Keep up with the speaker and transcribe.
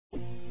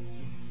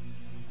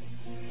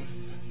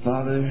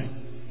Father,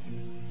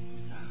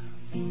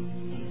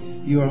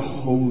 you are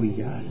holy,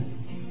 God.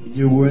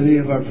 You're worthy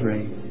of our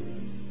praise.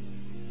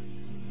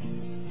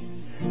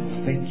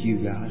 Thank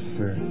you, God,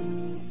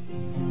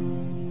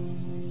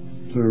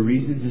 for a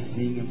reason to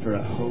sing and for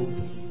a hope.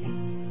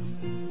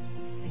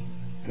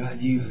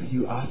 God,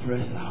 you offer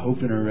us a hope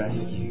and a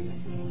rescue.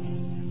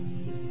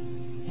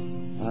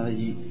 Father,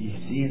 you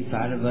see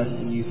inside of us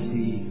and you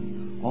see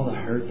all the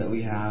hurt that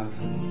we have,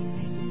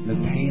 the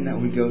pain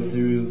that we go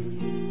through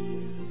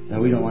that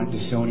we don't like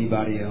to show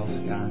anybody else,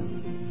 God.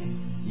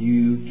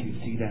 You can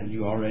see that and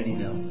you already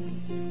know.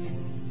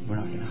 We're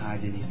not going to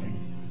hide anything.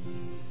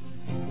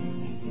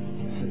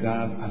 So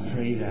God, I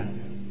pray that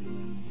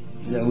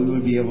we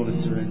would be able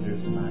to surrender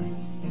tonight.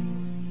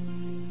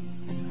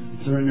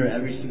 Surrender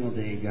every single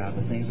day, God,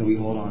 the things that we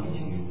hold on to.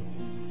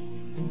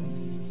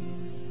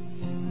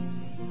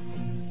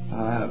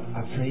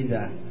 I pray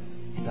that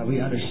we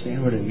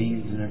understand what it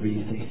means whenever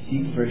you say,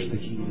 seek first the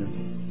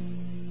kingdom.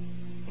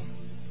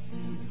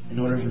 In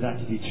order for that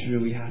to be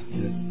true, we have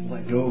to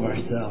let go of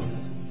ourselves.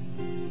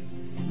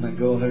 Let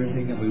go of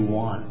everything that we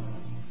want.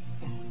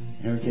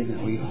 Everything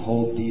that we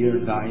hold dear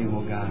and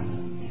valuable, God.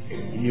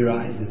 In your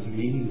eyes, it's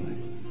meaningless.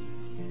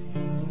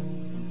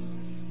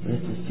 But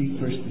it's to seek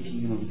first the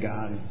kingdom of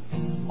God,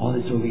 and all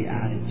this will be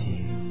added to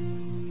you.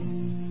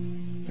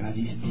 God,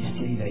 you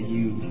say that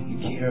you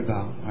care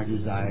about our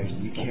desires,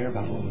 and you care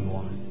about what we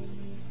want.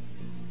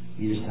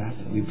 You just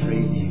ask that we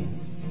praise you,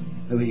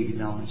 that we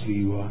acknowledge who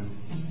you are.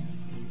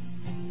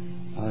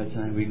 Father,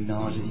 tonight we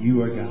acknowledge that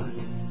you are God,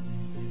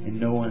 and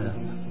no one else.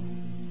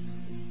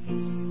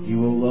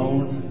 You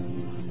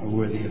alone are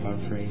worthy of our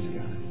praise,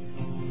 God.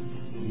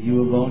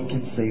 You alone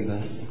can save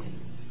us.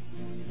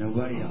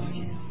 Nobody else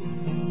can.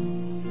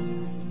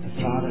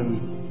 Father, we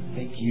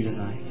thank you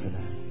tonight for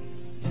that.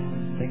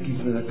 Thank you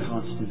for the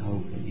constant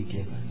hope that you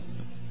give us.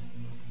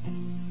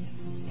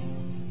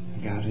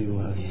 God, we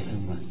love you so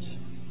much.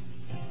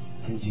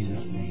 In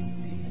Jesus'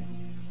 name, amen.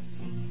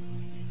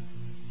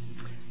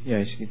 Yeah,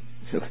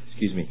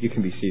 excuse me. You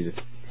can be seated.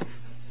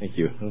 Thank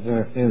you. It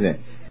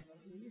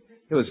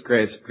was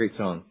great. It's a great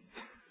song.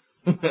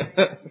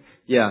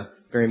 Yeah,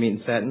 Bury Me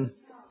in Satin.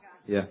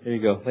 Yeah, there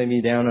you go. Lay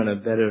me down on a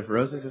bed of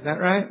roses. Is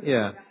that right?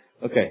 Yeah.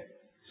 Okay.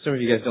 Some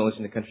of you guys don't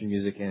listen to country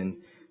music, and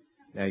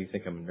now you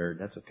think I'm a nerd.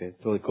 That's okay. It's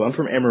totally cool. I'm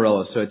from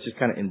Amarillo, so it's just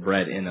kind of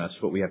inbred in us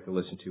what we have to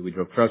listen to. We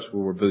drove trucks, we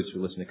wore boots,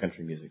 we listen to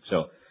country music.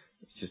 So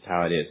it's just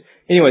how it is.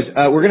 Anyways,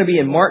 we're going to be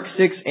in Mark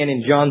 6 and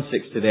in John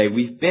 6 today.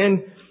 We've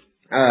been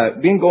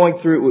going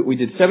through, we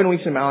did 7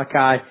 weeks in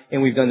Malachi,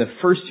 and we've done the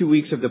first 2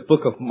 weeks of the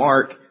book of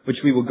Mark,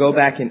 which we will go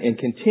back and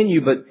continue.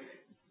 But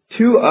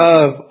 2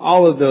 of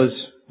all of those,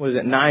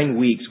 9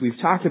 weeks, we've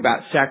talked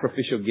about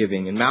sacrificial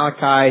giving. In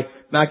Malachi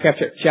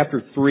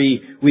chapter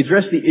 3, we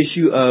addressed the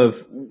issue of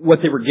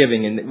what they were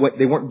giving and what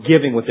they weren't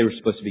giving what they were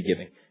supposed to be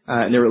giving.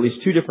 And there were at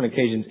least 2 different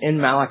occasions in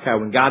Malachi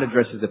when God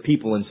addresses the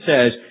people and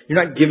says, you're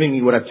not giving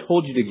me what I've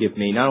told you to give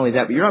me. Not only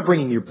that, but you're not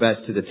bringing your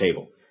best to the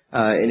table.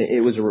 And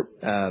it was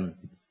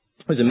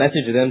a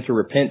message to them to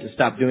repent, to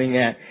stop doing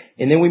that.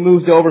 And then we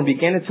moved over and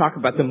began to talk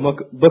about the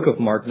book of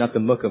Mark, not the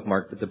Mook of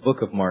Mark, but the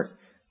book of Mark.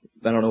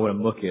 I don't know what a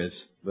mook is,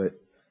 but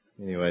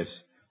anyways,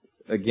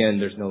 again,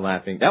 there's no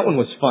laughing. That one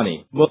was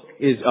funny. Mook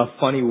is a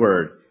funny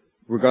word,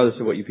 regardless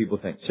of what you people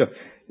think. So,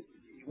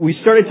 we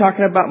started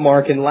talking about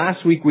Mark, and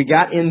last week we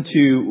got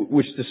into,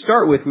 which to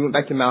start with, we went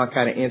back to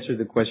Malachi to answer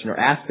the question, or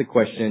ask the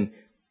question,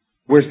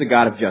 where's the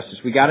God of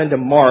justice? We got into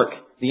Mark.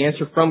 The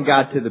answer from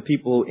God to the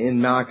people in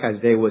Malachi's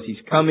day was,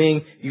 He's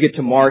coming. You get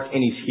to Mark,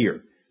 and He's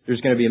here. There's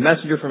going to be a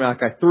messenger from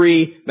Malachi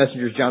 3,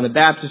 messenger's John the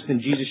Baptist,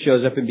 and Jesus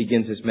shows up and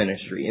begins His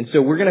ministry. And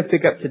so we're going to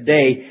pick up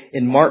today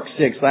in Mark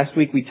 6. Last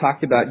week we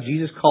talked about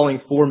Jesus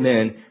calling 4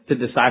 men to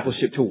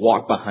discipleship to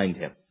walk behind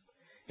Him.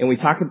 And we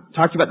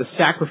talked about the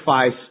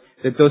sacrifice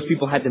that those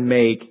people had to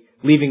make,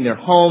 leaving their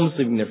homes,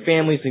 leaving their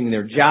families, leaving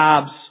their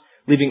jobs,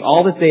 leaving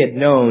all that they had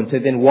known to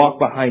then walk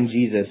behind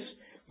Jesus,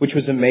 which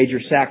was a major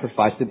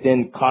sacrifice that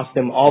then cost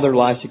them all their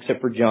lives except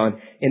for John.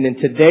 And then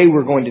today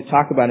we're going to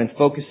talk about and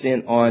focus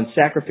in on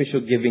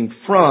sacrificial giving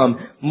from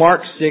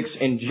Mark 6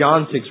 and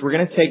John 6. We're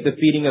going to take the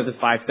feeding of the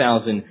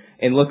 5,000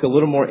 and look a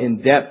little more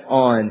in depth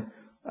on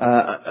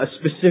a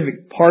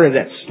specific part of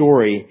that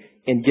story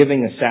in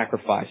giving a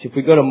sacrifice. If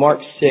we go to Mark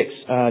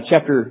 6,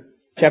 chapter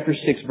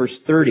 6, verse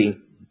 30,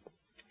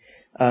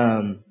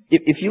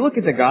 if you look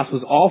at the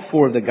Gospels, all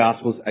 4 of the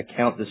Gospels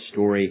account the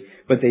story,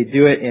 but they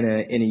do it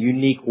in a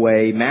unique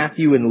way.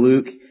 Matthew and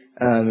Luke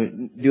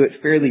do it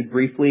fairly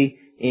briefly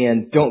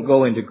and don't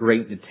go into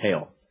great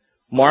detail.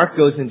 Mark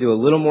goes into a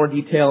little more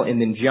detail,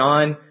 and then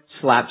John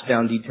slaps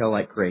down detail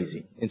like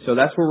crazy. And so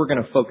that's where we're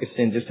going to focus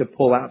in, just to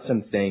pull out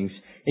some things.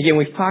 Again,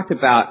 we've talked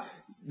about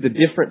the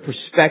different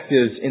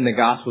perspectives in the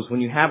Gospels.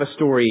 When you have a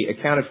story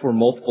accounted for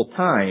multiple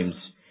times,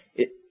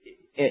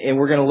 and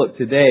we're going to look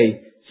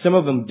today, some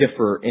of them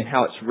differ in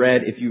how it's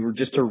read. If you were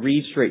just to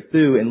read straight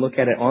through and look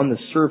at it on the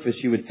surface,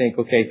 you would think,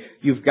 okay,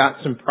 you've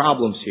got some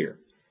problems here.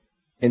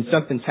 And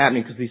something's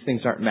happening because these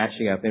things aren't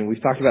matching up. And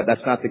we've talked about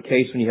that's not the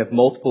case when you have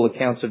multiple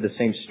accounts of the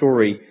same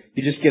story.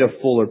 You just get a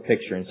fuller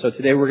picture. And so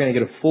today we're going to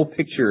get a full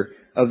picture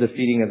of the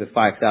feeding of the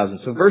 5,000.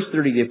 So verse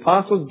 30, the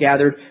apostles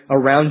gathered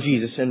around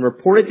Jesus and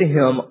reported to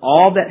him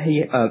all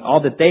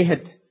that they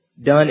had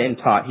done and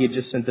taught. He had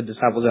just sent the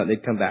disciples out and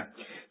they'd come back.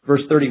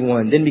 Verse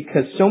 31, then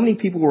because so many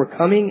people were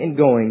coming and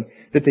going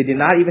that they did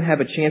not even have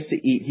a chance to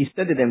eat, he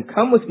said to them,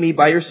 come with me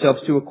by yourselves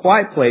to a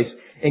quiet place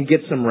and get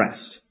some rest.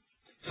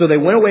 So they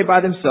went away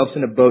by themselves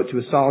in a boat to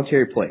a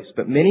solitary place.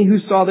 But many who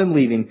saw them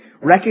leaving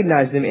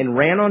recognized them and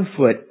ran on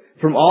foot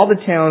from all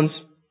the towns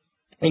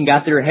and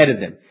got there ahead of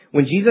them.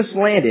 When Jesus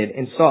landed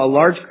and saw a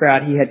large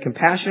crowd, he had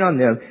compassion on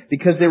them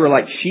because they were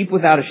like sheep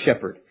without a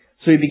shepherd.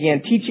 So he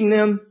began teaching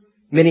them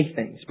many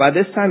things. By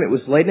this time it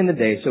was late in the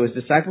day, so his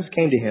disciples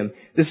came to him.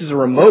 This is a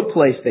remote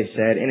place, they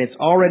said, and it's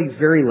already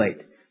very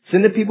late.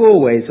 Send the people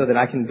away so that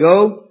they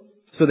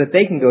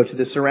can go to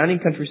the surrounding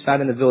countryside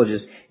and the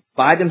villages,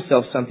 buy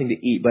themselves something to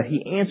eat. But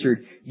he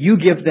answered, you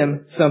give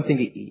them something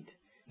to eat.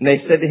 And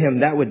they said to him,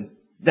 that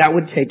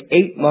would take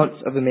 8 months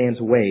of a man's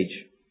wage,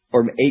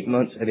 or 8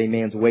 months of a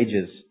man's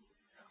wages.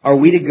 Are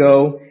we to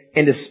go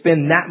and to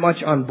spend that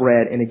much on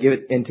bread and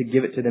to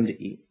give it to them to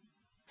eat?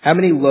 How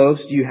many loaves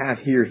do you have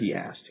here? He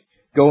asked.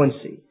 Go and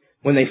see.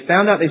 When they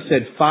found out, they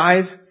said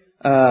 5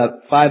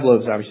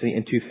 loaves, obviously,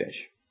 and 2 fish.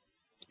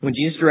 When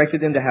Jesus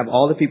directed them to have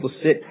all the people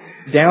sit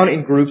down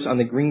in groups on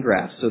the green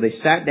grass. So they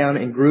sat down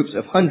in groups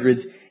of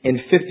hundreds and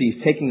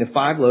 50s, taking the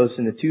 5 loaves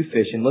and the 2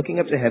 fish, and looking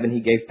up to heaven, he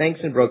gave thanks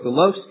and broke the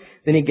loaves.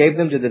 Then he gave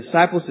them to the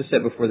disciples to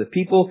set before the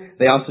people.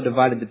 They also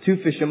divided the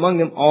 2 fish among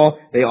them all.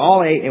 They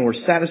all ate and were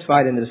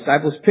satisfied, and the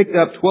disciples picked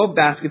up 12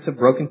 baskets of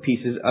broken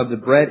pieces of the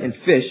bread and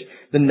fish.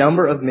 The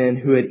number of men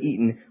who had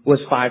eaten was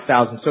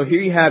 5,000. So here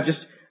you have just,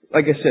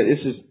 like I said,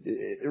 this is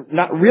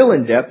not real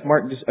in depth.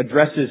 Mark just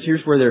addresses,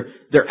 here's where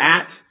they're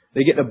at.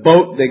 They get in a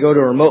boat, they go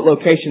to a remote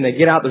location, they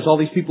get out, there's all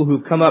these people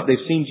who've come up,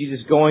 they've seen Jesus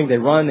going, they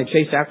run, they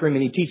chase after him,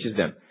 and he teaches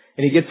them.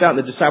 And he gets out and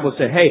the disciples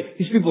say, hey,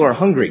 these people are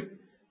hungry.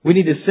 We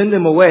need to send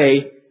them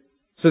away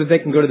so that they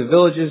can go to the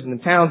villages and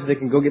the towns and they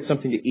can go get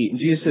something to eat. And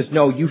Jesus says,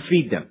 no, you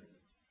feed them.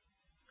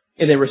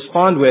 And they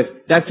respond with,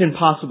 that's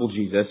impossible,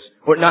 Jesus.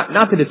 Or not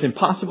that it's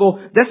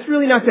impossible, that's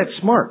really not that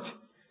smart.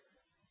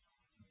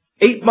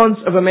 8 months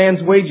of a man's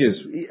wages.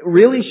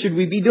 Really, should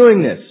we be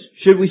doing this?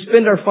 Should we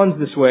spend our funds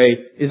this way?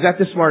 Is that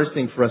the smartest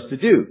thing for us to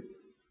do?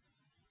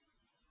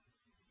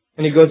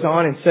 And he goes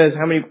on and says,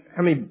 how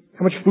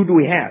much food do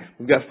we have?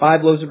 We've got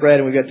 5 loaves of bread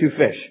and we've got 2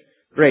 fish.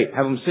 Great.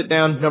 Have them sit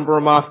down, number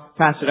them off,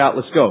 pass it out,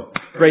 let's go.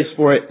 Praise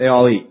for it, they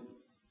all eat.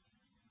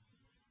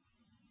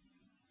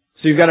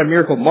 So you've got a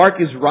miracle. Mark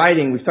is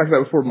writing, we've talked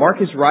about it before,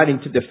 Mark is writing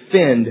to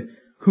defend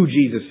who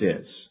Jesus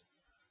is.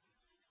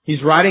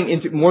 He's writing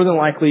into, more than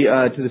likely,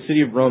 to the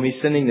city of Rome.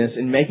 He's sending this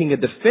and making a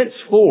defense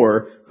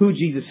for who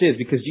Jesus is,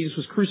 because Jesus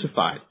was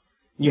crucified.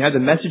 You have the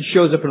message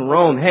shows up in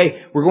Rome,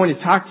 hey, we're going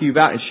to talk to you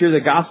about and share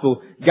the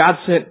gospel. God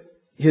sent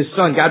His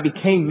Son. God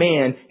became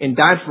man and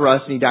died for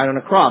us, and He died on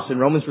a cross. And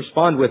Romans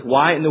respond with,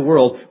 why in the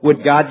world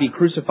would God be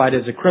crucified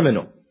as a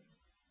criminal?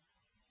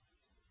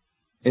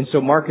 And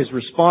so Mark is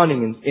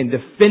responding and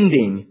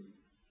defending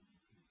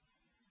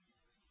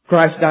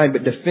Christ dying,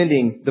 but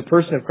defending the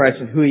person of Christ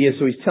and who He is.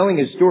 So he's telling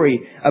his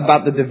story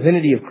about the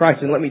divinity of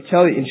Christ. And let me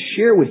tell you and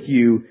share with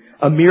you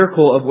a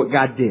miracle of what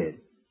God did.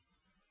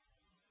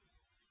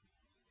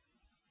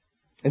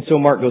 And so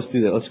Mark goes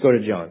through that. Let's go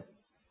to John.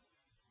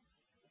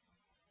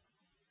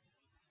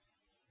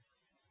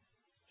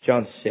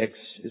 John 6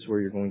 is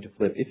where you're going to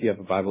flip. If you have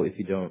a Bible, if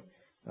you don't,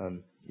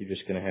 you're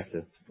just going to have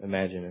to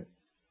imagine it,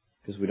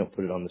 because we don't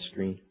put it on the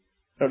screen.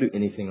 I don't do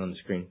anything on the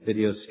screen.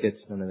 Videos, skits,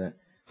 none of that.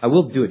 I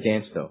will do a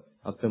dance though.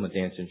 I'll film a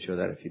dance and show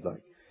that if you'd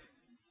like.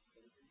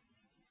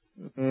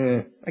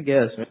 I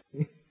guess.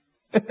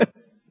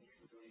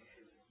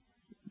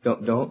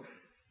 Don't?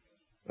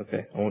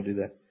 Okay, I won't do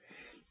that.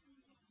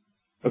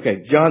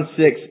 Okay, John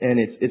 6, and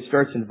it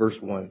starts in verse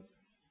 1. It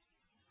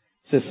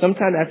says,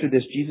 sometime after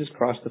this, Jesus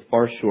crossed the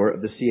far shore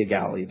of the Sea of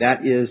Galilee.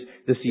 That is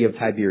the Sea of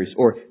Tiberias,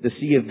 or the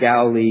Sea of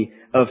Galilee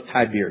of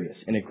Tiberias.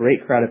 And a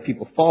great crowd of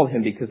people followed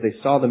Him because they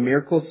saw the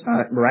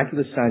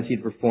miraculous signs He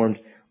had performed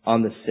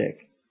on the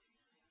sick.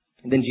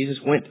 And then Jesus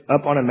went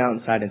up on a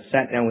mountainside and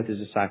sat down with His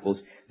disciples.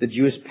 The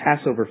Jewish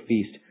Passover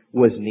feast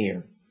was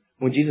near.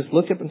 When Jesus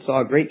looked up and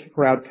saw a great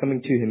crowd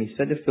coming to Him, He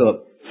said to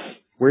Philip,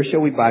 where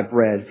shall we buy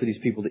bread for these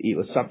people to eat?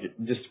 Let's stop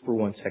just for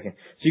 1 second.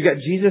 So you got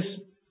Jesus,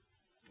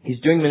 He's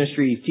doing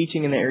ministry, He's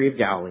teaching in the area of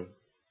Galilee.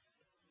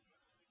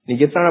 And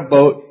He gets on a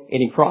boat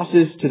and He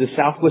crosses to the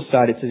southwest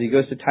side. It says He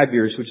goes to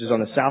Tiberias, which is on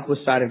the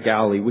southwest side of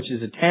Galilee, which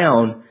is a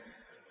town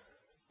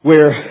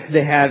where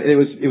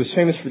it was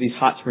famous for these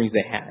hot springs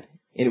they had.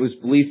 And it was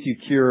believed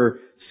to cure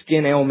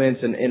skin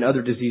ailments and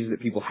other diseases that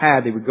people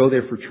had. They would go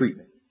there for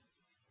treatment.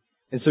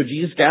 And so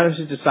Jesus gathers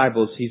His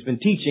disciples. He's been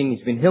teaching.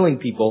 He's been healing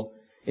people.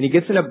 And He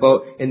gets in a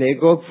boat and they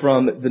go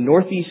from the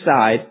northeast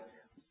side,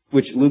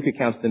 which Luke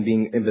accounts them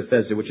being in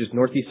Bethesda, which is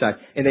northeast side,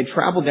 and they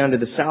travel down to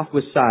the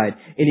southwest side,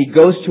 and He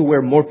goes to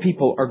where more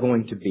people are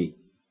going to be.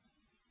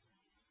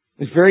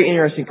 It's a very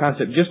interesting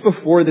concept. Just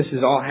before this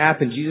has all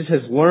happened, Jesus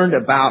has learned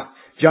about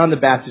John the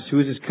Baptist, who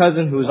is his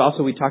cousin, who is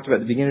also, we talked about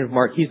at the beginning of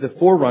Mark, he's the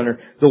forerunner,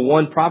 the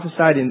one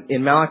prophesied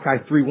in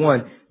Malachi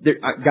 3:1.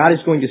 God is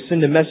going to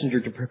send a messenger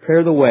to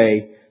prepare the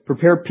way,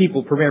 prepare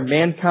people, prepare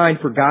mankind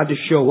for God to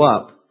show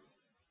up.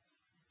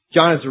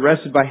 John is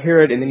arrested by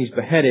Herod and then he's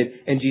beheaded,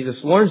 and Jesus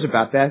learns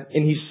about that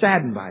and he's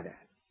saddened by that.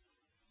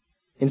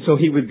 And so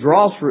he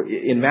withdraws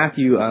in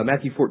Matthew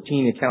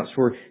 14 accounts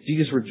for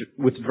Jesus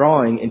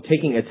withdrawing and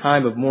taking a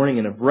time of mourning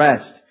and of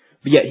rest,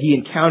 but yet he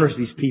encounters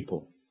these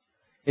people.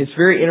 It's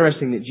very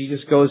interesting that Jesus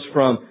goes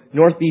from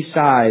northeast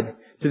side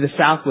to the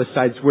southwest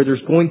side where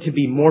there's going to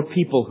be more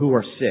people who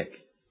are sick.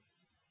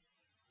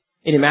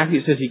 And in Matthew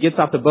it says he gets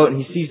off the boat and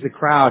he sees the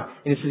crowd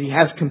and it says he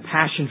has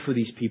compassion for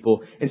these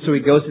people. And so he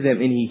goes to them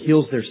and he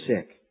heals their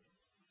sick.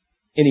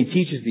 And he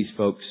teaches these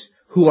folks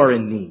who are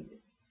in need.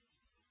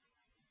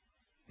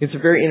 It's a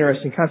very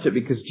interesting concept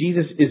because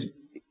Jesus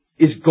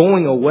is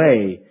going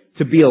away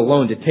to be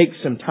alone, to take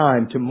some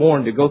time, to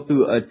mourn, to go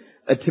through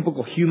a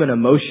typical human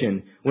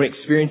emotion when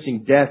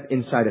experiencing death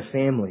inside a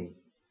family.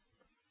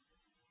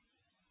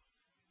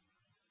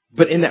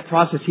 But in that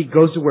process, he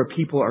goes to where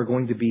people are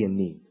going to be in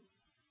need.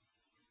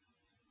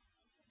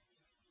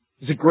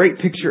 It's a great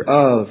picture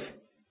of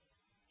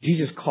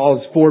Jesus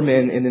calls 4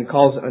 men and then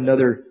calls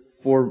another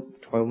 4,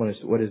 12,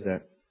 what is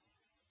that?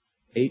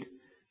 8?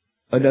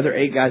 Another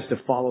 8 guys to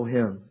follow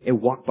him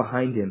and walk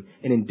behind him.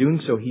 And in doing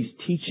so, he's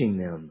teaching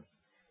them.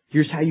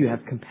 Here's how you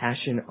have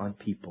compassion on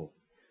people.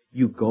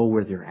 You go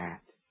where they're at.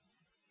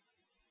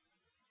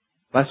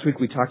 Last week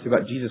we talked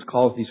about Jesus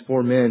calls these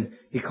 4 men.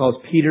 He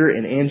calls Peter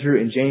and Andrew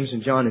and James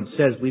and John and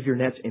says, leave your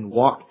nets and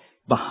walk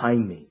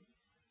behind me.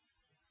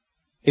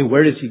 And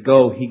where does he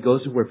go? He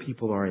goes to where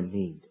people are in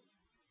need.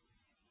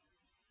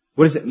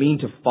 What does it mean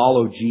to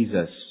follow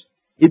Jesus?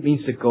 It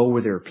means to go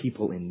where there are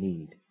people in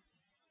need.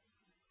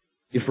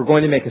 If we're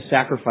going to make a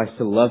sacrifice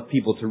to love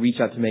people, to reach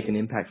out to make an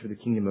impact for the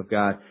kingdom of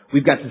God,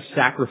 we've got to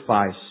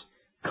sacrifice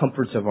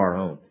comforts of our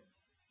own.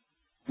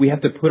 We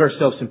have to put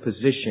ourselves in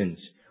positions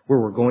where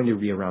we're going to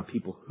be around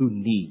people who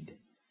need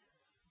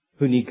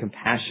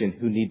compassion,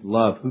 who need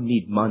love, who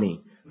need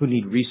money, who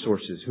need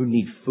resources, who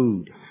need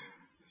food,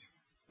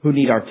 who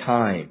need our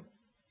time.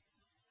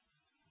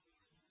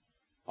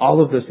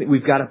 All of those things,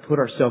 we've got to put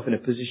ourselves in a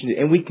position,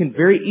 and we can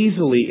very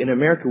easily, in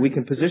America, we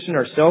can position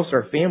ourselves,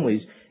 our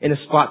families, in a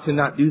spot to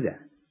not do that.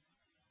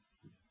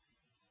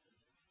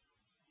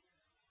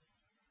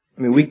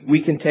 I mean,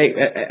 we can take,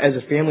 as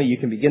a family, you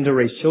can begin to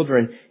raise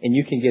children, and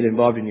you can get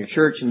involved in your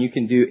church, and you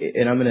can do,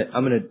 and I'm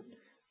gonna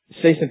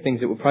say some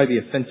things that will probably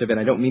be offensive, and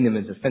I don't mean them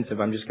as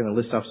offensive. I'm just going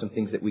to list off some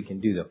things that we can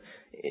do, though,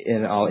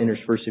 and I'll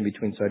intersperse in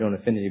between so I don't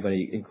offend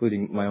anybody,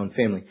 including my own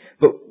family.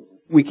 But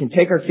we can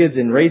take our kids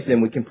and raise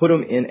them. We can put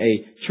them in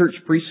a church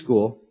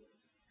preschool.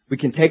 We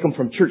can take them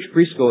from church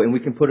preschool and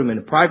we can put them in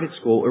a private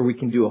school, or we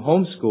can do a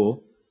home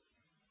school.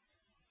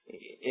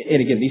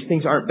 And again, these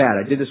things aren't bad.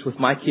 I did this with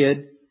my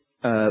kid.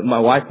 My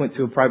wife went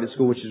to a private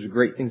school, which is a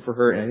great thing for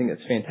her, and I think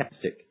that's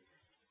fantastic.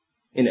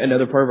 And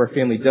another part of our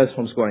family does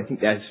homeschool, and I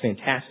think that is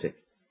fantastic.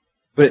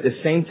 But at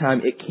the same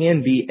time, it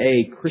can be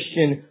a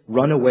Christian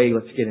runaway,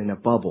 let's get in a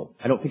bubble.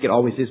 I don't think it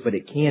always is, but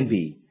it can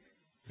be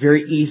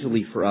very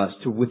easily for us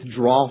to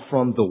withdraw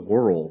from the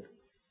world.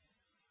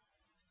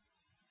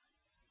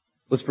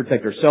 Let's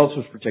protect ourselves,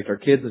 let's protect our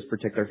kids, let's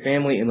protect our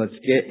family, and let's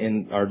get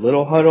in our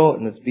little huddle,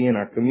 and let's be in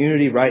our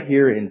community right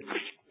here, and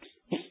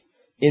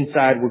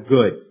inside we're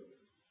good.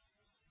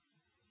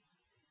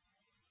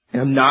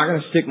 And I'm not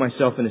going to stick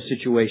myself in a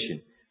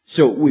situation.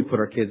 So we put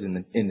our kids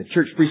in the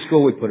church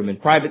preschool, we put them in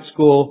private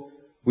school,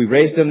 we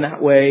raise them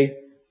that way.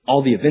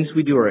 All the events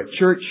we do are at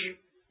church.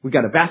 We've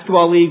got a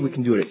basketball league, we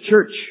can do it at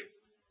church.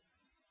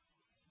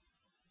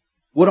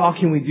 What all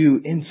can we do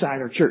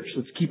inside our church?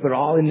 Let's keep it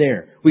all in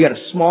there. We got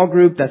a small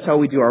group. That's how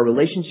we do our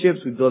relationships.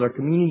 We build our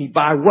community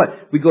by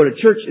what? We go to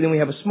church and then we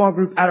have a small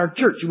group at our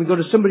church, and we go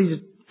to somebody's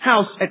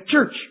house at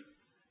church.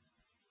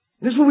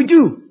 And this is what we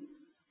do.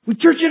 We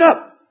church it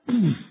up. We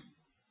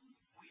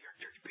are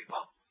church people.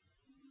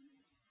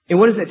 And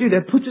what does that do?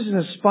 That puts us in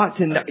a spot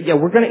to,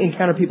 we're going to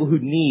encounter people who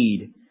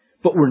need,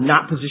 but we're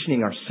not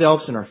positioning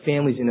ourselves and our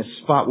families in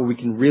a spot where we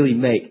can really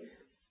make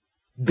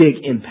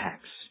big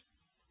impacts.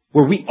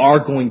 Where we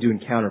are going to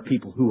encounter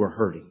people who are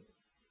hurting,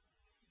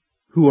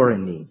 who are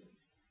in need.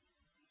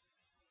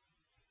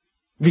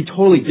 It'd be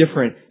totally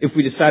different if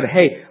we decided,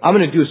 hey, I'm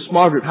going to do a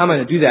small group. How am I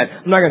going to do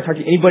that? I'm not going to talk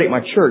to anybody at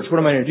my church. What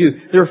am I going to do?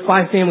 There are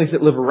 5 families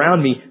that live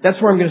around me. That's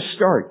where I'm going to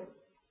start.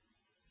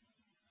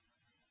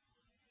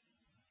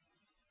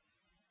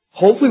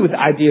 Hopefully with the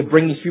idea of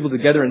bringing these people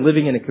together and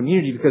living in a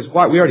community, because we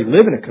already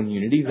live in a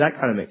community. That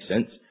kind of makes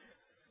sense.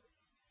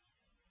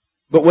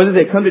 But whether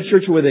they come to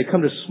church or whether they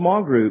come to a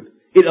small group,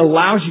 it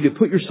allows you to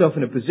put yourself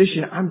in a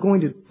position, I'm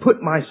going to put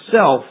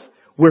myself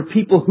where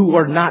people who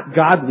are not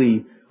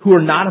godly, who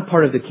are not a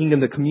part of the kingdom,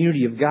 the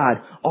community of God,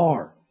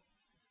 are.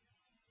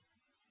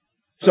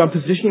 So I'm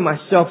positioning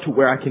myself to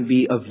where I can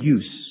be of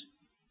use.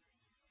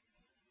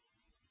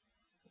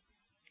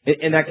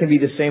 And that can be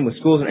the same with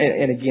schools.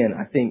 And again,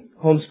 I think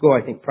homeschool,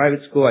 I think private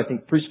school, I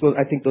think preschool,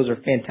 I think those are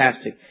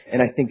fantastic.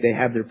 And I think they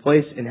have their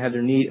place and have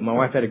their need. And my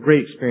wife had a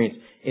great experience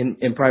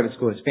in private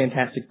school. It's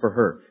fantastic for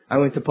her. I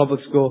went to public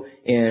school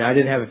and I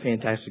didn't have a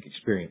fantastic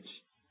experience.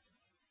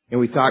 And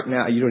we talk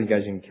now, you don't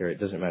guys even care. It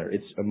doesn't matter.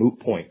 It's a moot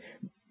point.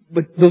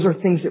 But those are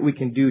things that we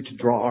can do to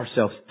draw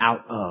ourselves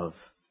out of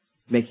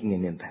making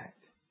an impact.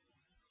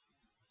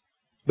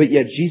 But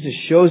yet Jesus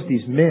shows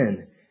these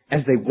men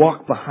as they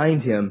walk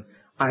behind Him,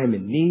 I am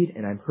in need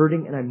and I'm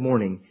hurting and I'm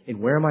mourning.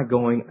 And where am I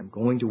going? I'm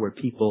going to where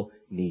people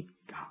need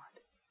God.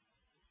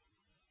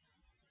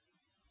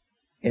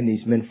 And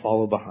these men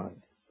follow behind.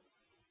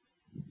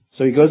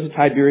 So He goes to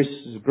Tiberias.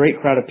 There's a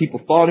great crowd of people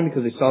followed Him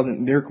because they saw the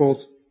miracles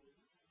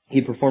He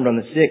performed on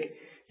the sick.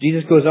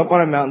 Jesus goes up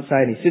on a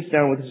mountainside and He sits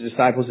down with His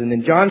disciples. And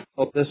then John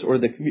wrote this, or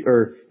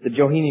the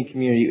Johannine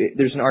community,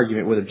 there's an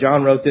argument whether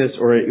John wrote this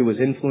or it was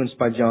influenced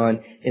by John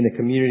in the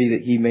community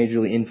that he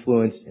majorly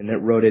influenced and that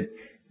wrote it.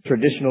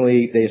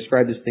 Traditionally, they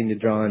ascribe this thing to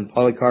John.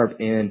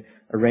 Polycarp and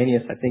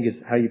Irenaeus, I think is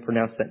how you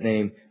pronounce that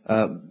name,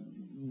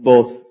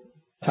 both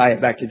tie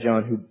it back to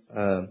John,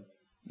 who,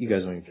 you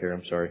guys don't even care,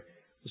 I'm sorry.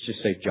 Let's just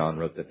say John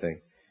wrote the thing.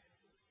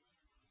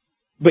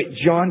 But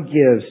John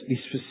gives these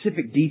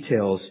specific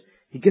details.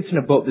 He gets in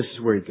a boat, this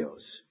is where he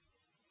goes.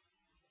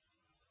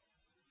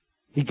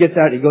 He gets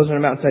out, he goes on a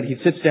mountainside, he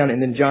sits down,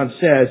 and then John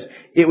says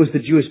it was the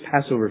Jewish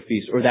Passover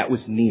feast, or that was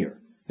near.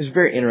 It's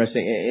very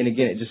interesting, and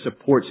again, it just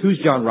supports who's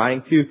John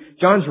writing to.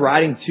 John's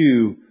writing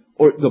to,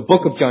 or the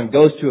book of John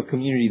goes to a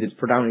community that's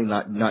predominantly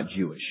not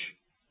Jewish.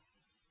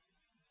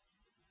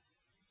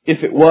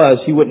 If it was,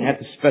 he wouldn't have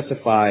to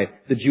specify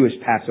the Jewish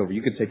Passover.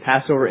 You could say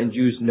Passover and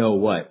Jews know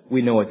what?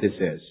 We know what this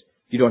is.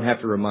 You don't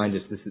have to remind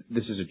us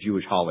this is a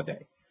Jewish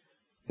holiday.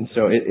 And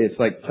so it's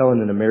like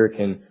telling an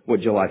American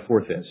what July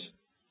 4th is.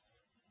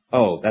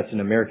 Oh, that's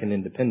an American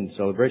independence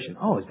celebration.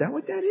 Oh, is that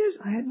what that is?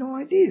 I had no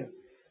idea.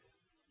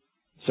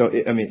 So,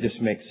 it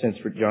just makes sense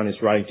for John is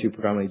writing to a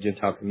predominantly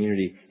Gentile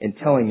community and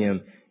telling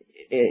him,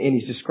 and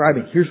he's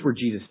describing, here's where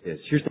Jesus is.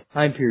 Here's the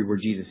time period where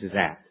Jesus is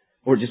at.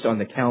 Or just on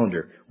the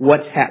calendar.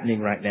 What's happening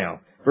right now?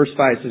 Verse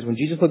 5 says, when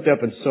Jesus looked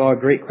up and saw a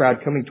great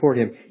crowd coming toward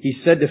Him, He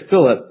said to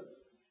Philip,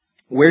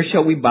 where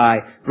shall we buy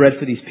bread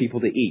for these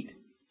people to eat?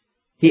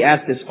 He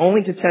asked this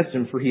only to test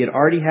Him, for He had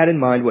already had in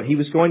mind what He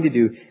was going to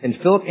do. And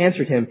Philip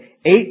answered Him,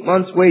 8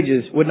 months'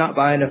 wages would not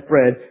buy enough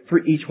bread for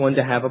each one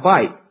to have a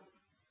bite.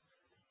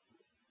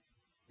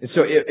 And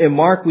so in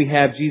Mark we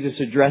have Jesus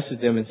addresses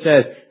them and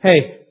says,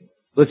 hey,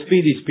 let's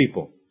feed these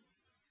people.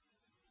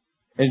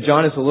 And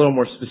John is a little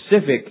more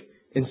specific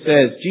and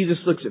says, Jesus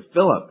looks at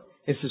Philip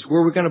and says,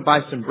 where are we going to buy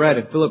some bread?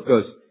 And Philip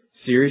goes,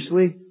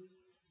 seriously?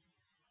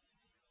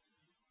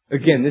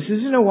 Again, this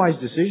isn't a wise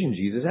decision,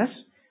 Jesus.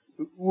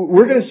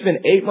 We're going to spend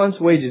 8 months'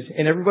 wages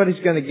and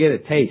everybody's going to get a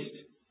taste.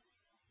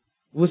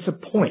 What's the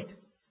point?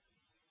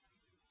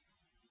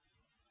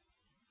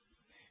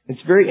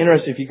 It's very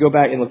interesting if you go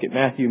back and look at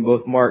Matthew and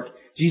both Mark.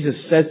 Jesus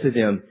says to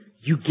them,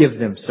 you give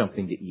them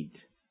something to eat.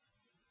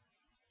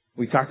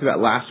 We talked about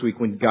last week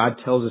when God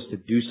tells us to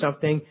do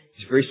something,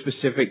 He's very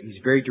specific,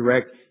 He's very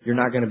direct. You're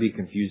not going to be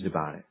confused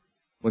about it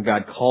when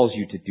God calls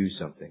you to do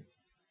something.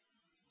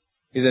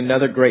 It's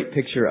another great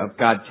picture of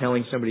God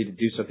telling somebody to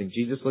do something.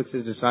 Jesus looks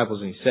at His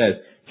disciples and He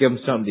says, give them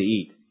something to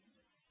eat.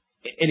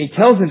 And He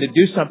tells them to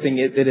do something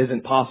that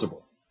isn't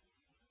possible.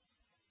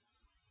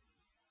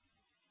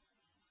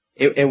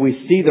 And we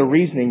see the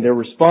reasoning. They're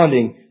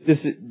responding,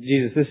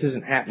 Jesus, this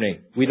isn't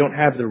happening. We don't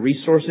have the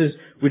resources.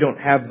 We don't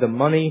have the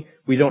money.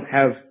 We don't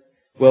have,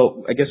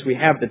 well, I guess we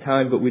have the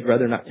time, but we'd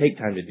rather not take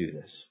time to do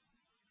this.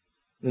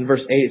 In verse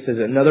 8 it says,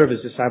 another of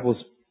His disciples,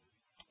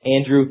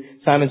 Andrew,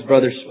 Simon's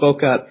brother,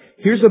 spoke up.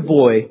 Here's a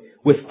boy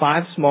with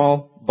 5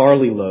 small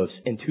barley loaves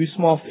and 2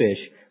 small fish,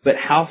 but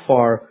how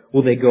far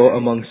will they go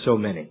among so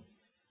many?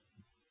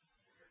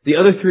 The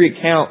other 3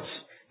 accounts,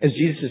 as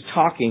Jesus is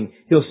talking,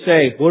 He'll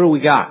say, what do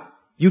we got?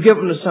 You give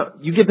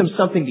them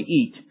something to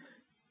eat.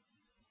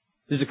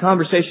 There's a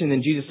conversation,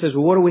 and Jesus says,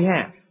 well, what do we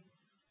have?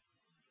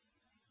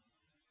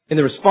 And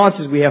the response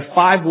is, we have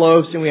 5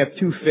 loaves and we have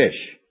 2 fish.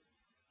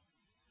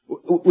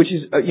 Which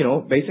is,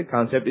 basic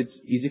concept. It's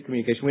easy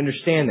communication. We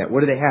understand that. What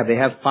do they have? They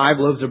have 5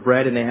 loaves of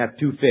bread and they have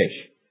 2 fish.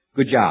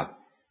 Good job.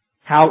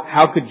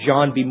 How could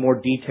John be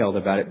more detailed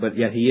about it? But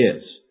yet he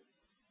is.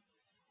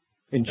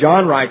 And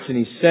John writes and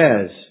he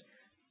says,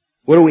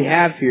 what do we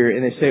have here?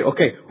 And they say,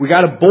 okay, we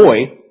got a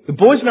boy. The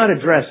boy's not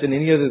addressed in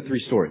any of the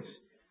 3 stories.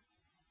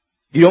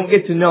 You don't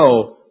get to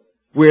know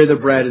where the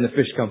bread and the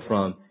fish come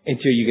from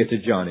until you get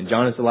to John. And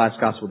John is the last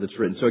gospel that's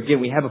written. So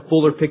again, we have a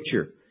fuller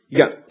picture. You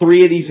got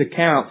 3 of these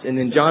accounts, and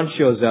then John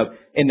shows up,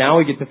 and now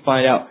we get to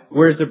find out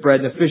where's the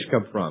bread and the fish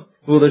come from.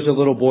 Well, there's a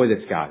little boy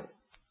that's got it.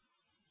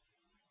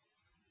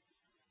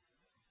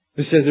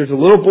 It says there's a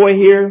little boy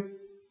here,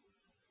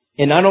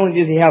 and not only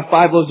does he have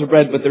 5 loaves of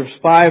bread, but there's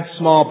 5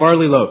 small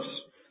barley loaves.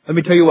 Let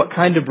me tell you what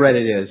kind of bread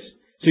it is,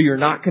 so you're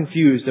not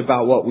confused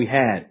about what we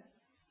had.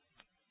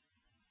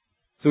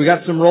 So we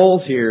got some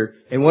rolls here,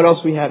 and what else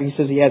we have? He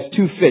says he has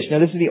 2 fish. Now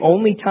this is the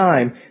only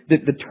time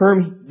that the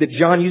term that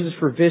John uses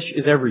for fish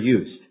is ever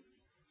used.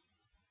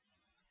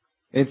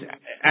 And it's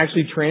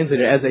actually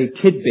translated as a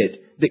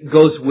tidbit that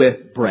goes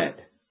with bread.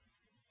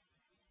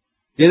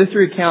 The other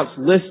three accounts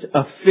list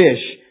a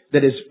fish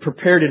that is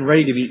prepared and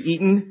ready to be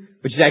eaten,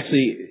 which is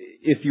actually,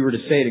 if you were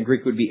to say it in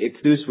Greek, would be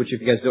ichthus, which if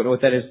you guys don't know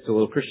what that is, it's a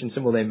little Christian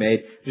symbol they made,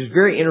 which is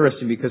very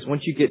interesting because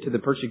once you get to the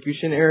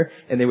persecution era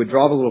and they would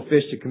draw the little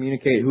fish to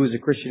communicate who is a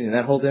Christian and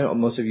that whole thing,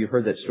 most of you have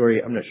heard that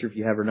story. I'm not sure if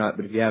you have or not,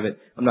 but if you haven't,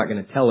 I'm not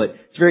going to tell it.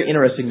 It's very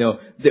interesting though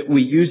that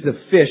we use the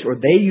fish, or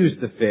they use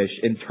the fish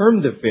and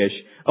term the fish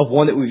of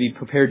one that would be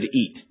prepared to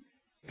eat.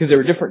 Because there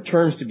are different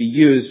terms to be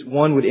used.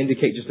 One would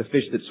indicate just a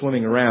fish that's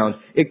swimming around.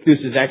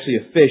 Ichthus is actually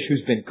a fish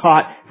who's been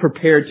caught,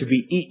 prepared to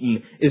be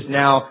eaten, is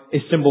now a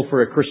symbol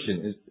for a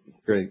Christian. It's a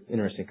very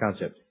interesting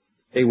concept.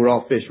 Hey, we're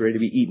all fish, ready to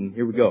be eaten.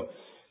 Here we go.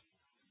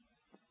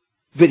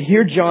 But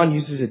here John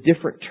uses a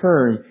different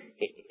term,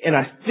 and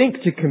I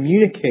think to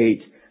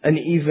communicate an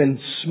even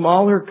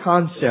smaller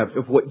concept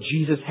of what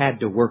Jesus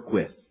had to work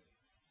with.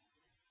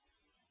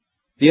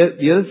 The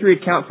other three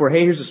account for,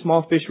 hey, here's a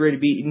small fish ready to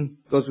be eaten,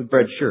 goes with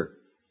bread, sure.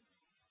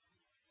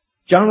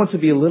 John wants to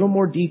be a little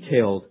more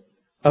detailed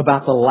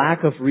about the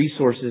lack of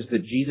resources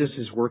that Jesus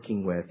is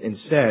working with and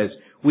says,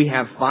 we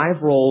have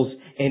 5 rolls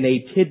and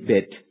a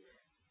tidbit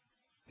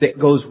that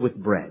goes with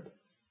bread.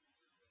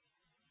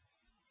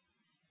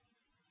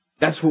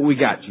 That's what we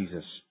got,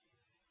 Jesus.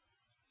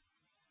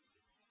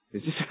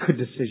 Is this a good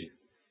decision?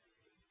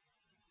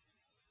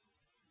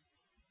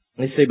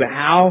 And they say, but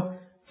how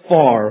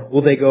far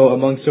will they go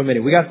among so many?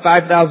 We got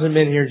 5,000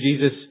 men here,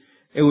 Jesus,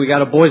 and we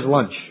got a boy's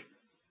lunch.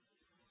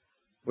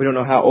 We don't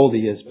know how old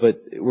he is,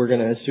 but we're going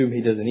to assume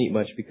he doesn't eat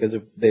much because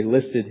they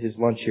listed his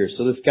lunch here.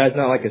 So this guy's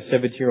not like a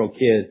 17-year-old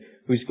kid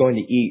who's going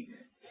to eat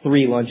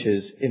 3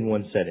 lunches in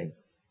one setting,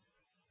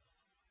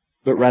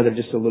 but rather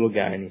just a little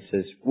guy. And he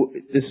says,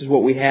 this is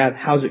what we have.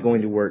 How's it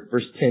going to work?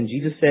 Verse 10,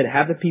 Jesus said,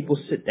 have the people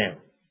sit down.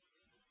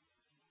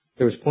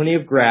 There was plenty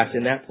of grass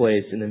in that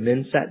place, and the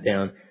men sat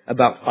down,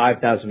 about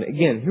 5,000 men.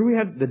 Again, here we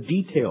have the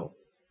detail.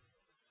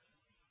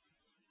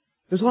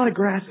 There's a lot of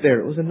grass there.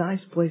 It was a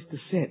nice place to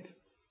sit.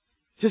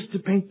 Just to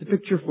paint the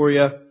picture for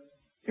you,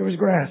 there was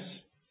grass.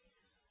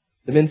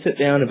 The men sat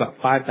down, about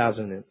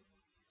 5,000 men.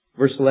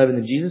 Verse 11,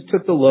 and Jesus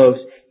took the loaves,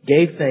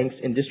 gave thanks,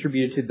 and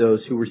distributed to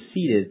those who were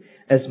seated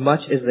as much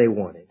as they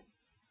wanted.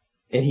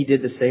 And he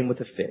did the same with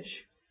the fish.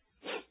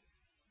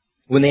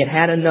 When they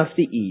had had enough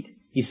to eat,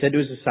 he said to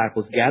his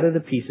disciples, gather the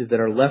pieces that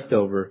are left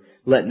over,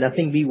 let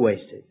nothing be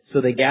wasted.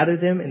 So they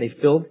gathered them, and they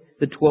filled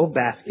the 12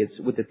 baskets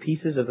with the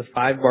pieces of the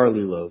 5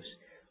 barley loaves,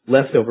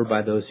 left over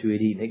by those who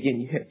had eaten.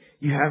 Again,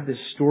 you have this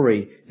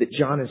story that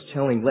John is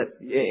telling,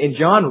 and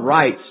John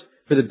writes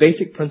for the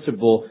basic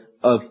principle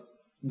of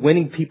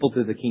winning people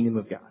to the kingdom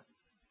of God.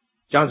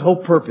 John's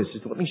whole purpose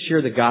is to let me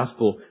share the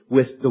gospel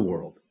with the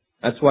world.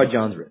 That's why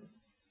John's written.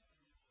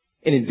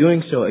 And in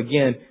doing so,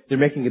 again, they're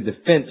making a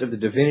defense of the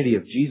divinity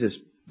of Jesus,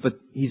 but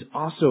he's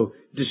also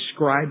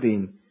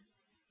describing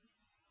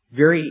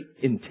very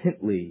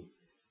intently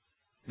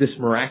this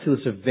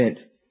miraculous event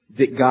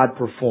that God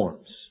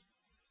performs.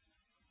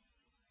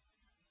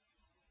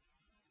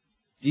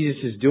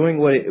 Jesus is doing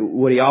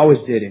what he always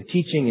did in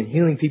teaching and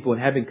healing people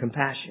and having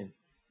compassion.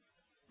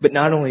 But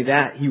not only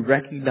that, he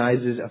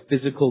recognizes a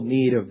physical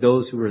need of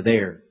those who are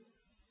there.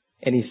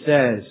 And he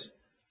says,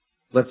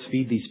 let's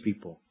feed these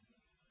people.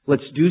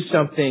 Let's do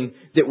something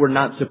that we're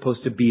not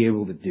supposed to be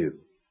able to do.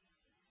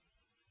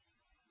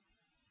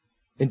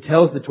 And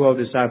tells the 12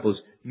 disciples,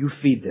 you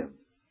feed them.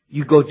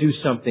 You go do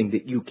something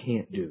that you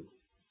can't do.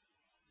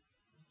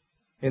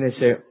 And they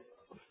say,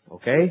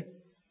 okay,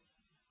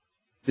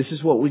 this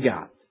is what we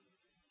got.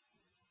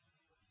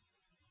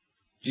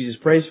 Jesus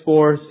prays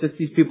for, sits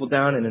these people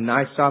down in a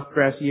nice soft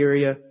grassy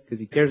area because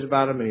he cares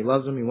about them and he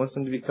loves them. He wants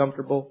them to be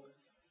comfortable.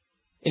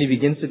 And he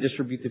begins to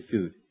distribute the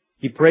food.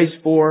 He prays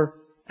for,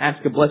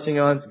 asks a blessing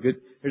on.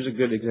 Here's a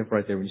good example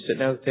right there. When you sit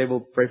down at the table,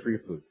 pray for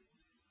your food.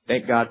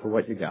 Thank God for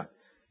what you got.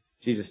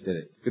 Jesus did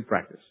it. Good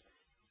practice.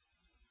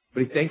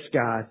 But he thanks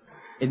God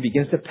and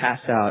begins to pass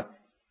out.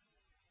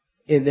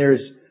 And there's,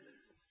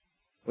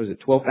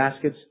 12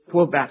 baskets?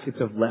 12 baskets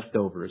of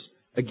leftovers.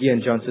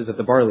 Again, John says of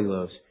the barley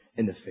loaves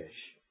and the fish.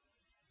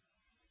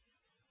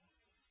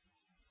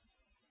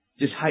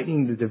 Just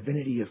heightening the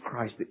divinity of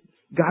Christ. That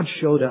God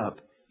showed up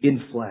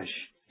in flesh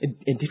and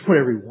did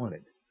whatever he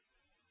wanted.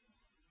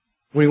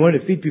 When he wanted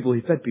to feed people,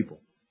 he fed people.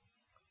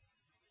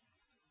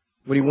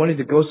 When he wanted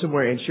to go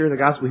somewhere and share the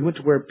gospel, he went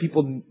to where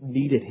people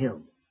needed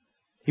him.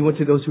 He went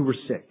to those who were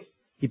sick.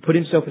 He put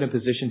himself in a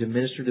position to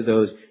minister to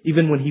those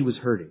even when he was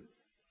hurting.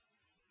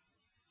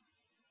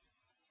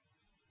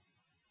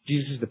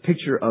 Jesus is the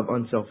picture of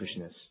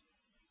unselfishness.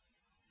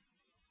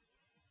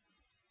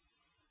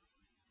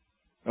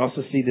 I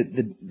also see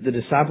that the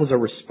disciples are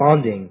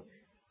responding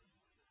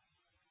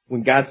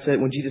when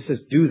Jesus says,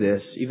 do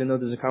this, even though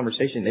there's a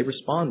conversation, they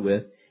respond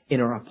with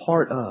and are a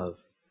part of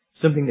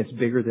something that's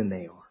bigger than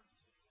they are.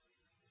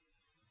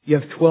 You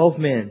have 12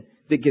 men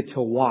that get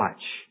to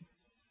watch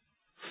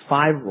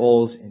 5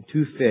 rolls and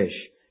 2 fish,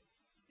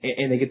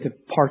 and they get to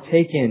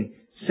partake in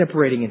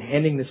separating and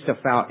handing this stuff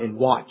out and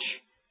watch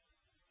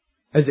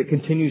as it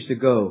continues to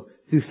go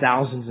through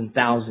thousands and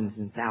thousands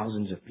and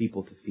thousands of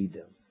people to feed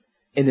them.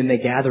 And then they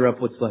gather up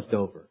what's left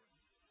over.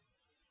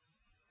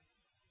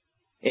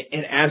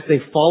 And as they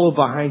follow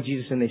behind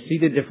Jesus and they see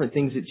the different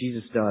things that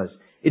Jesus does,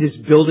 it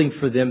is building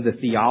for them the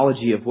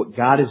theology of what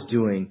God is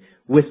doing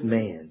with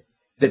man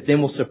that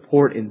then will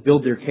support and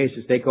build their case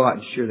as they go out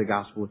and share the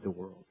gospel with the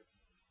world.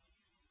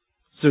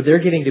 So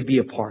they're getting to be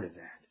a part of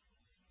that.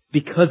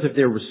 Because of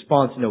their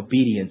response and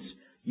obedience,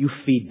 you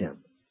feed them.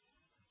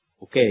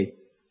 Okay.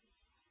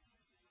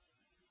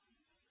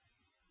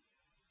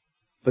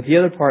 But the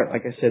other part,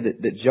 like I said,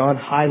 that John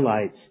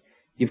highlights,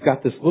 you've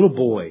got this little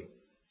boy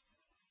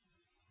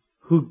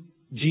who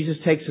Jesus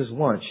takes his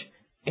lunch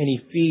and he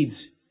feeds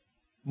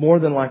more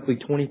than likely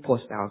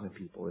 20,000+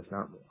 people, if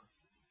not more.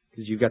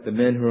 Because you've got the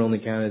men who are only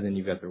counted, then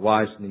you've got their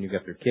wives, and then you've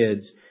got their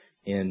kids.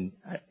 And,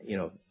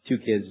 2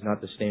 kids,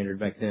 not the standard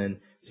back then.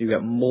 So you've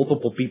got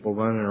multiple people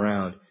running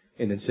around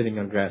and then sitting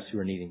on grass who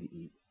are needing to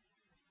eat.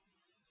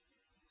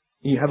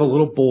 And you have a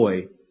little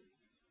boy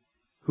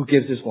who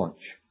gives his lunch.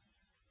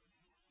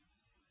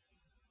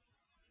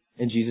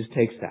 And Jesus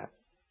takes that.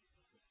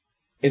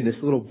 And this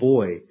little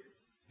boy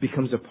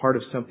becomes a part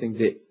of something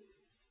that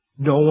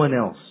no one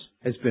else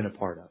has been a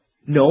part of.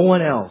 No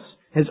one else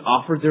has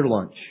offered their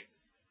lunch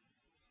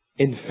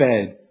and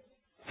fed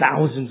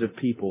thousands of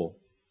people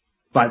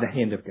by the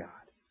hand of God.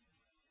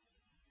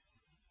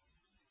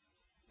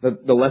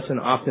 The lesson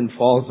often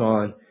falls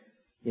on,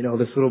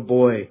 this little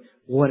boy,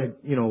 what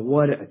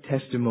a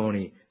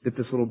testimony that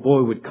this little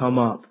boy would come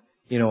up,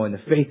 and the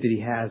faith that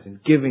he has in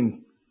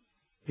giving,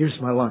 here's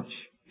my lunch,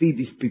 feed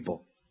these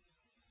people.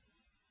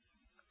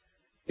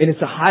 And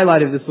it's a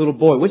highlight of this little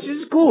boy, which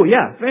is cool,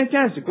 yeah,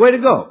 fantastic, way to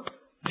go.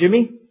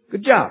 Jimmy,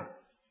 good job.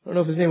 I don't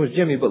know if his name was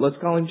Jimmy, but let's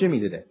call him Jimmy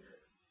today.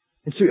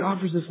 And so he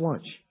offers this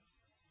lunch.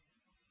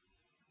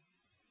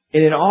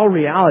 And in all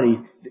reality,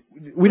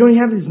 we don't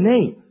even have his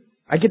name.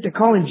 I get to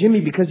call him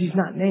Jimmy because he's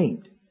not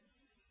named.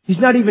 He's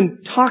not even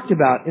talked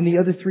about in the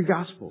other 3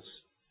 Gospels.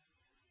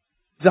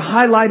 The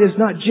highlight is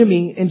not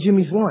Jimmy and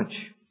Jimmy's lunch.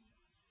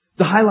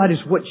 The highlight is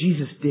what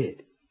Jesus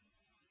did.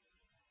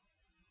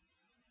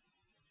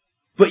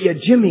 But yet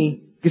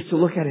Jimmy gets to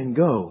look at it and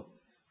go,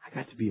 I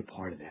got to be a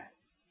part of that.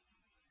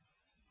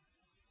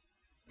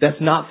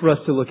 That's not for us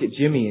to look at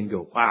Jimmy and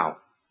go, wow.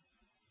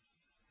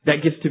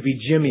 That gets to be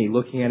Jimmy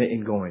looking at it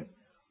and going,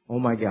 oh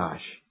my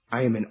gosh,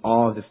 I am in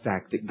awe of the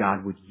fact that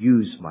God would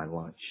use my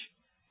lunch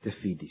to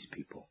feed these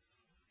people.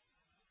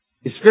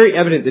 It's very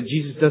evident that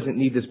Jesus doesn't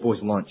need this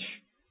boy's lunch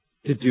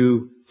to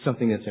do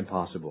something that's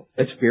impossible.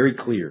 That's very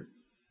clear.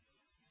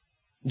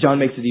 John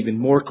makes it even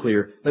more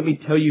clear. Let me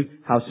tell you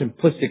how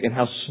simplistic and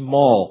how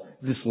small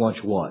this lunch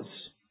was.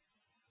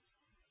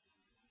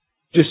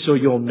 Just so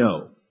you'll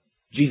know,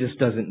 Jesus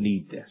doesn't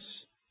need this.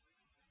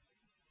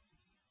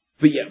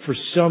 But yet, for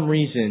some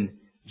reason,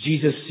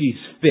 Jesus sees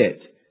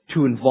fit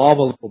to involve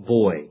a little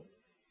boy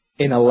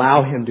and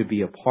allow him to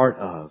be a part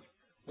of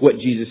what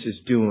Jesus is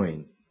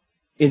doing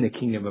in the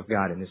kingdom of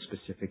God in this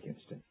specific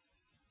instant.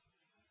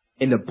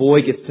 And the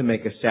boy gets to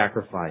make a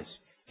sacrifice,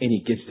 and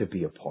he gets to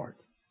be a part.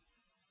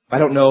 I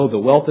don't know the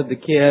wealth of the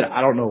kid.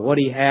 I don't know what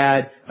he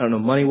had. I don't know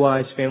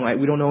money-wise, family.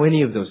 We don't know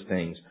any of those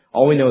things.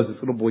 All we know is this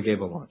little boy gave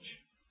a lunch.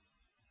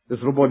 This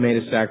little boy made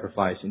a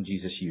sacrifice, and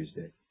Jesus used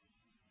it.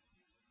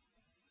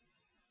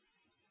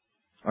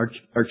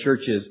 Our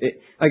churches,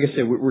 like I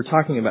said, we're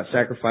talking about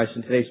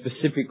sacrificing today,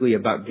 specifically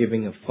about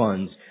giving of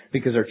funds,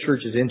 because our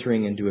church is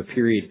entering into a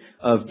period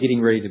of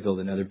getting ready to build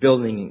another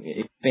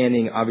building,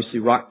 expanding, obviously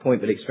Rock Point,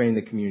 but expanding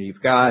the community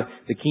of God,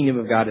 the kingdom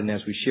of God, and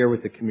as we share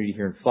with the community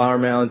here in Flower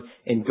Mound,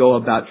 and go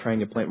about trying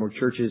to plant more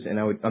churches. And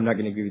I'm not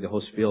going to give you the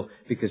whole spiel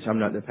because I'm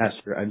not the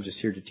pastor. I'm just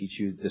here to teach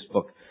you this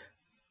book.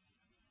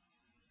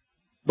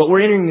 But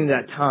we're entering into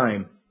that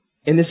time,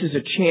 and this is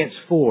a chance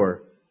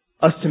for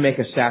us to make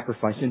a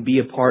sacrifice and be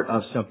a part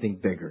of something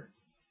bigger.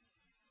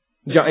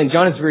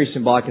 John is very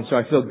symbolic, and so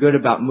I feel good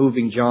about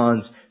moving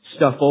John's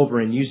stuff over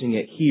and using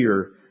it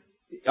here.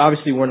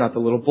 Obviously, we're not the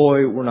little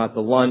boy, we're not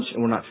the lunch,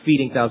 and we're not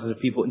feeding thousands of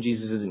people, and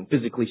Jesus isn't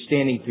physically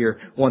standing here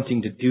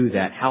wanting to do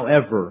that.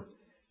 However,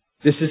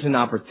 this is an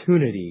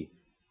opportunity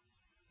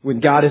when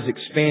God is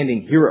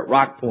expanding here at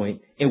Rock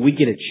Point, and we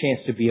get a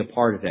chance to be a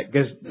part of that.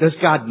 Does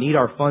God need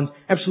our funds?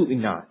 Absolutely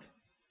not.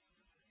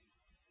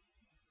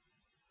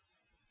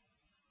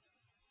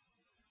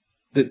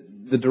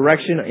 The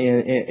direction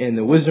and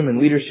the wisdom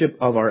and leadership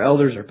of our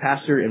elders, our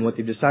pastor, and what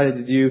they've decided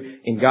to do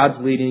in God's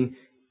leading,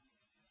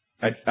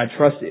 I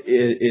trust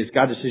is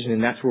God's decision,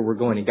 and that's where we're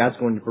going, and God's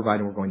going to provide,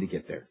 and we're going to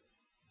get there.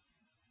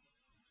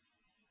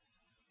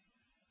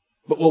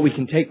 But what we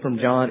can take from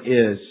John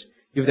is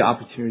you have the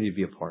opportunity to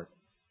be a part.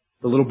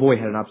 The little boy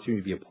had an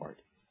opportunity to be a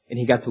part, and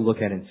he got to look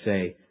at it and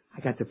say,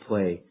 I got to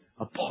play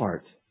a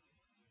part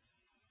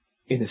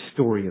in the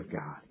story of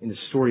God, in the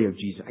story of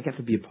Jesus. I got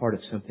to be a part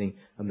of something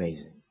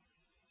amazing.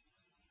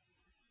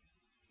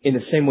 In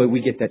the same way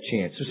we get that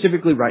chance.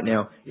 Specifically right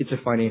now, it's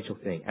a financial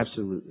thing.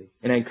 Absolutely.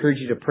 And I encourage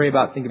you to pray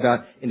about, think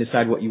about, and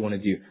decide what you want to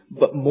do.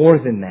 But more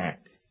than that,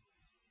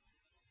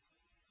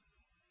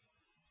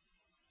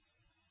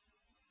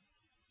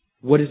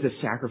 What is the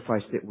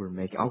sacrifice that we're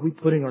making? Are we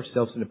putting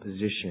ourselves in a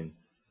position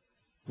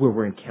where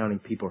we're encountering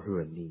people who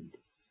are in need?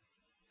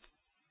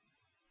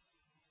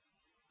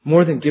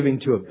 More than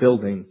giving to a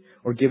building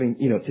or giving,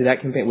 to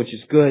that campaign, which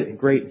is good and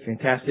great and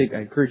fantastic.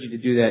 I encourage you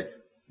to do that.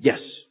 Yes.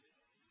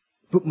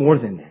 But more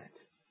than that.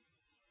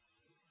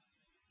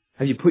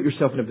 Have you put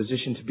yourself in a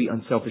position to be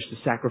unselfish, to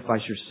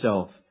sacrifice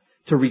yourself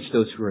to reach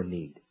those who are in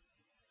need?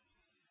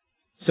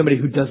 Somebody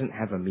who doesn't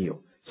have a meal.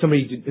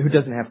 Somebody who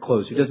doesn't have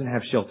clothes, who doesn't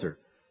have shelter.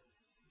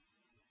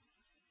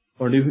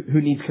 Or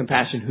who needs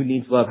compassion, who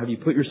needs love. Have you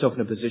put yourself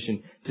in a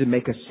position to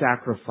make a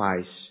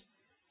sacrifice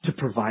to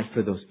provide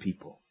for those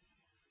people?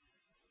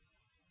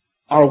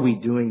 Are we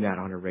doing that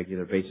on a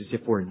regular basis?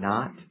 If we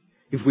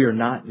are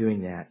not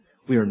doing that,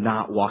 we are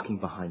not walking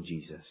behind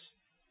Jesus.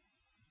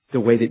 The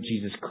way that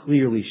Jesus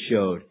clearly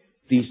showed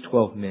these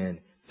 12 men,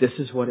 this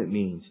is what it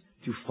means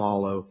to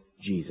follow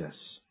Jesus.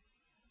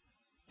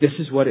 This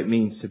is what it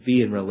means to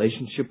be in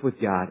relationship with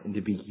God and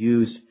to be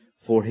used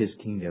for His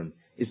kingdom,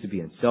 is to be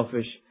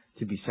unselfish,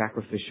 to be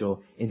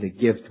sacrificial, and to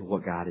give to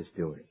what God is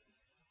doing.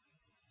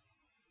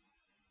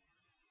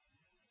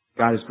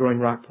 God is growing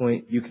Rock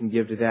Point. You can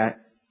give to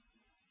that.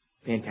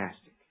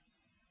 Fantastic.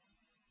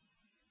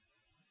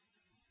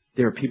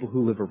 There are people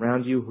who live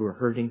around you who are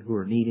hurting, who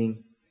are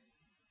needing.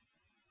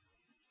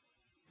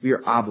 We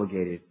are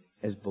obligated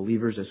as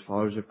believers, as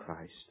followers of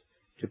Christ,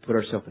 to put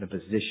ourselves in a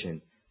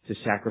position to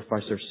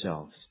sacrifice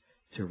ourselves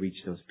to reach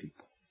those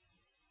people.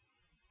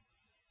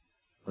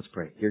 Let's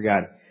pray. Dear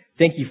God,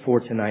 thank you for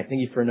tonight.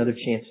 Thank you for another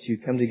chance to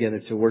come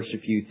together to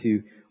worship you,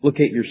 to look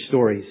at your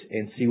stories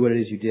and see what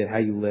it is you did, how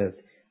you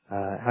lived,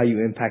 how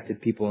you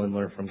impacted people and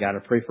learn from God. I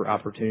pray for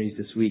opportunities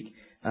this week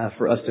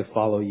for us to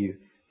follow you,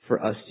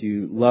 for us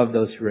to love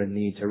those who are in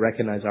need, to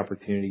recognize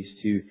opportunities,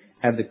 to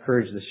have the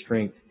courage, the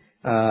strength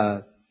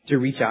to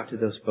reach out to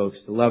those folks,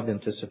 to love them,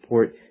 to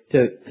support,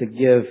 to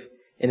give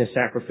in a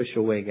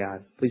sacrificial way,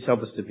 God. Please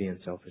help us to be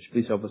unselfish.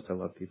 Please help us to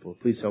love people.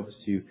 Please help us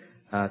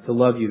to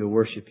love you, to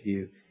worship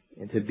you,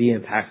 and to be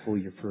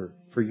impactful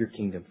for your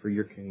kingdom, for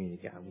your community,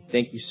 God. We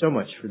thank you so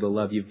much for the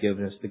love you've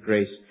given us, the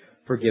grace,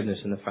 forgiveness,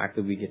 and the fact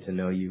that we get to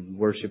know you. We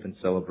worship and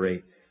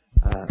celebrate,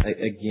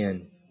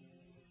 again,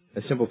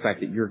 the simple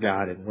fact that you're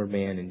God and we're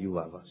man and you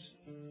love us.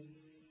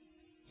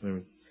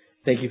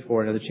 Thank you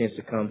for another chance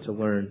to come, to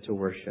learn, to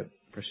worship.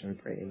 Personally,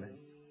 we pray,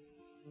 amen.